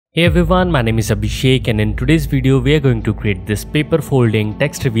Hey everyone, my name is Abhishek and in today's video we are going to create this paper folding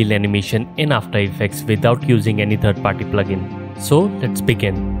text reveal animation in After Effects without using any third-party plugin. So let's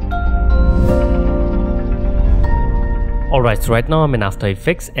begin. Alright, so right now I'm in After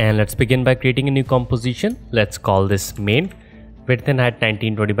Effects and let's begin by creating a new composition. Let's call this main. Width and height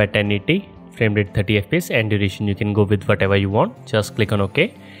 1920 by 1080, frame rate 30 fps and duration you can go with whatever you want. Just click on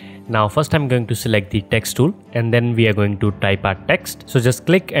OK. Now first I'm going to select the text tool and then we are going to type our text. So just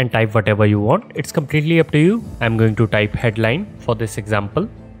click and type whatever you want. It's completely up to you. I'm going to type headline for this example.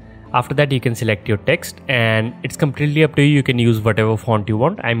 After that you can select your text and it's completely up to you. You can use whatever font you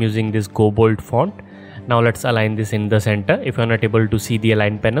want. I'm using this Go Bold font. Now let's align this in the center. If you're not able to see the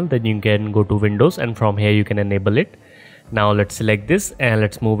align panel, then you can go to Windows and from here you can enable it. Now let's select this and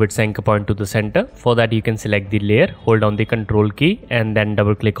let's move its anchor point to the center. For that you can select the layer, hold down the control key and then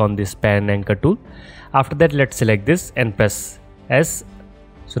double click on this pan anchor tool. After that let's select this and press S.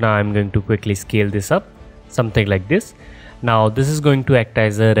 So now I'm going to quickly scale this up, something like this. Now this is going to act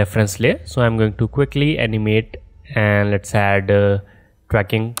as a reference layer. So I'm going to quickly animate and let's add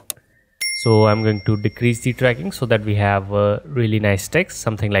tracking. So I'm going to decrease the tracking so that we have a really nice text,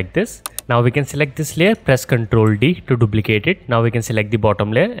 something like this. Now we can select this layer, press Ctrl D to duplicate it. Now we can select the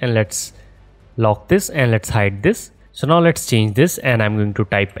bottom layer and let's lock this and let's hide this. So now let's change this and I'm going to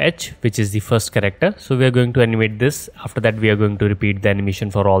type H, which is the first character. So we are going to animate this. After that we are going to repeat the animation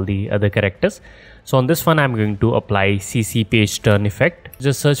for all the other characters. So on this one I'm going to apply CC page turn effect.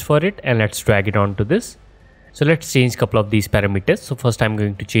 Just search for it and let's drag it onto this. So let's change a couple of these parameters. So first I'm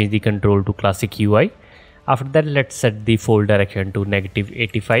going to change the control to classic UI. After that let's set the fold direction to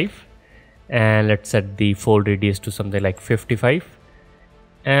 -85 and let's set the fold radius to something like 55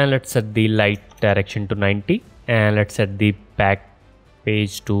 and let's set the light direction to 90 and let's set the back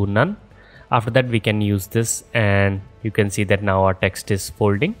page to none. After that we can use this and you can see that now our text is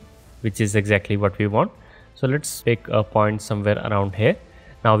folding, which is exactly what we want. So let's pick a point somewhere around here.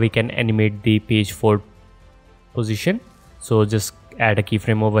 Now we can animate the page fold position. So just add a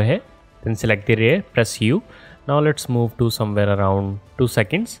keyframe over here, then select the layer, press U. Now let's move to somewhere around 2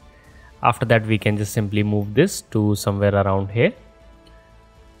 seconds. After that we can just simply move this to somewhere around here.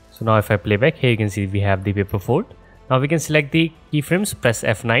 So now if I play back, here you can see we have the paper fold. Now we can select the keyframes, press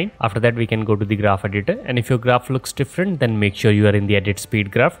F9. After that we can go to the graph editor, and if your graph looks different then make sure you are in the edit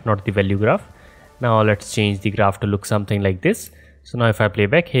speed graph, not the value graph. Now let's change the graph to look something like this. So now if I play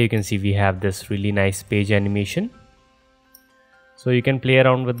back, here you can see we have this really nice page animation. So you can play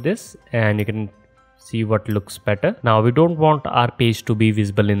around with this and you can see what looks better. Now we don't want our page to be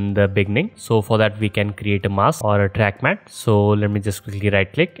visible in the beginning. So for that we can create a mask or a track matte. So let me just quickly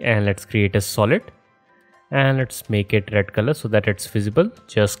right click and let's create a solid. And let's make it red color so that it's visible.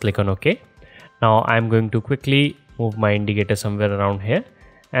 Just click on OK. Now I'm going to quickly move my indicator somewhere around here.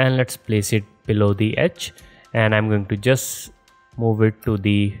 And let's place it below the edge. And I'm going to just move it to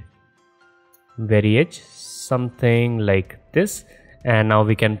the very edge, something like this. And now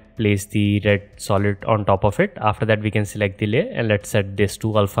we can place the red solid on top of it. After that we can select the layer and let's set this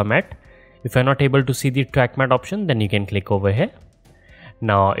to alpha matte. If you're not able to see the track matte option, then you can click over here.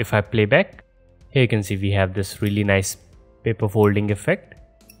 Now if I play back, here you can see we have this really nice paper folding effect,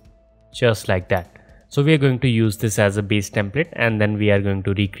 just like that. So we are going to use this as a base template and then we are going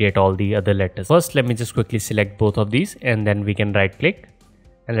to recreate all the other letters. First let me just quickly select both of these and then we can right click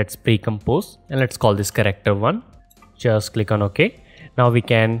and let's pre-compose and let's call this character 1. Just click on OK. Now we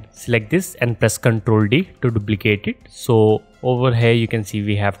can select this and press Ctrl D to duplicate it. So over here you can see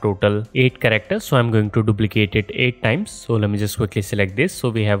we have total 8 characters. So I'm going to duplicate it 8 times. So let me just quickly select this. So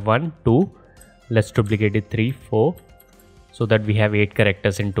we have 1, 2, let's duplicate it 3, 4, so that we have 8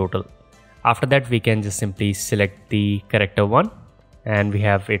 characters in total. After that we can just simply select the character 1 and we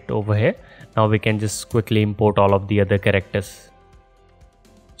have it over here. Now we can just quickly import all of the other characters,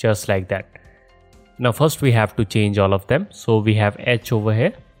 just like that. Now first we have to change all of them. So we have H over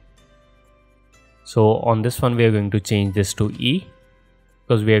here. So on this one we are going to change this to E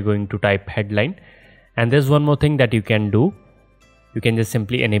because we are going to type headline. And there's one more thing that you can do. You can just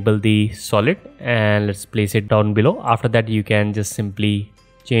simply enable the solid and let's place it down below. After that you can just simply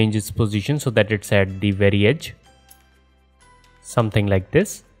change its position so that it's at the very edge, something like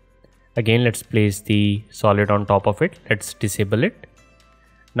this. Again let's place the solid on top of it. Let's disable it.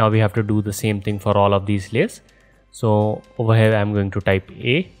 Now we have to do the same thing for all of these layers. So over here I'm going to type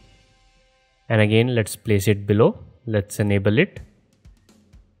A and again let's place it below. Let's enable it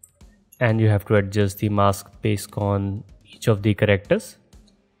and you have to adjust the mask based on each of the characters.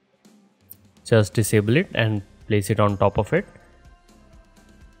 Just disable it and place it on top of it.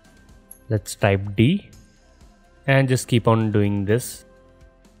 Let's type D and just keep on doing this.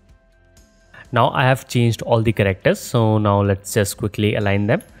 Now I have changed all the characters, so now let's just quickly align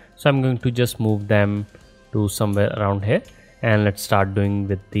them. So I'm going to just move them to somewhere around here, and let's start doing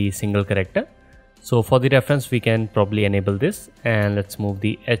with the single character. So for the reference we can probably enable this, and let's move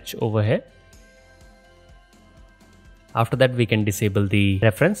the H over here. After that we can disable the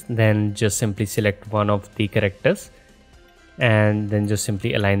reference, then just simply select one of the characters and then just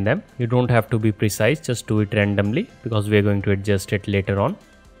simply align them. You don't have to be precise, just do it randomly because we are going to adjust it later on.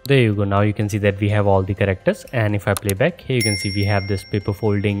 There you go. Now you can see that we have all the characters, and if I play back here you can see we have this paper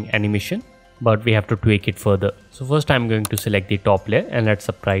folding animation, but we have to tweak it further. So first I'm going to select the top layer and let's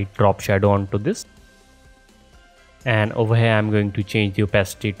apply drop shadow onto this. And over here I'm going to change the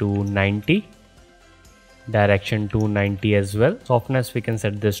opacity to 90, direction to 90 as well. Softness we can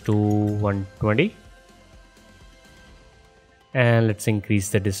set this to 120, and let's increase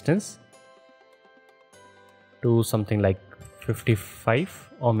the distance to something like 55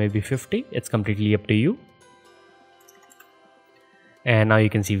 or maybe 50. It's completely up to you. And now you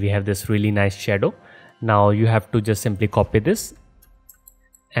can see we have this really nice shadow. Now you have to just simply copy this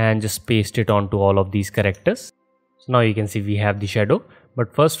and just paste it onto all of these characters. So now you can see we have the shadow,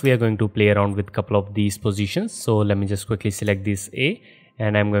 but first we are going to play around with a couple of these positions. So let me just quickly select this A,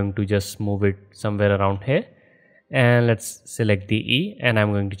 and I'm going to just move it somewhere around here, and let's select the E, and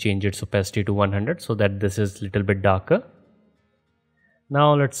I'm going to change its opacity to 100 so that this is a little bit darker.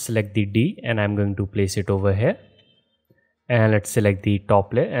 Now let's select the D, and I'm going to place it over here, and let's select the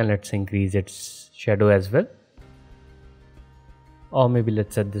top layer and let's increase its shadow as well, or maybe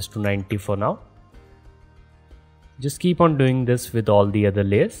let's set this to 90 for now. Just keep on doing this with all the other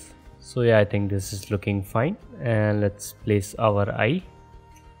layers. So yeah, I think this is looking fine, and let's place our eye,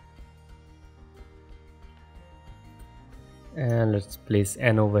 and let's place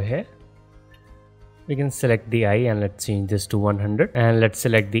N over here. We can select the eye and let's change this to 100, and let's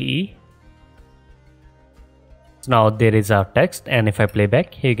select the E. So now there is our text, and if I play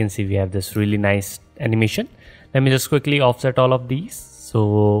back here you can see we have this really nice animation. Let me just quickly offset all of these.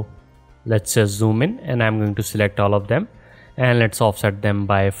 So let's just zoom in, and I'm going to select all of them and let's offset them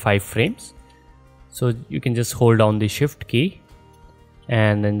by 5 frames. So you can just hold down the shift key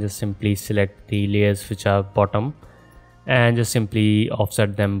and then just simply select the layers which are bottom and just simply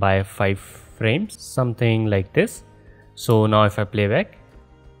offset them by 5 frames, something like this. So now if I play back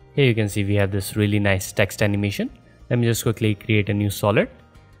here you can see we have this really nice text animation. Let me just quickly create a new solid,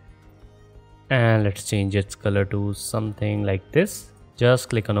 and let's change its color to something like this. Just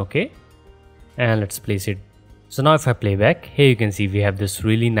click on OK, and let's place it. So now if I play back here you can see we have this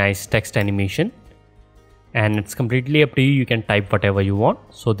really nice text animation, and it's completely up to you. You can type whatever you want.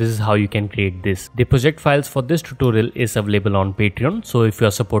 So this is how you can create this. The project files for this tutorial is available on Patreon. So if you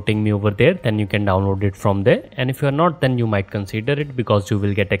are supporting me over there, then you can download it from there. And if you are not, then you might consider it, because you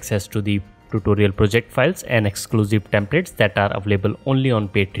will get access to the tutorial project files and exclusive templates that are available only on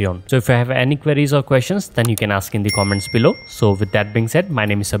Patreon. So if you have any queries or questions, then you can ask in the comments below. So with that being said, my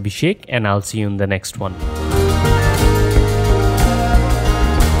name is Abhishek, and I'll see you in the next one.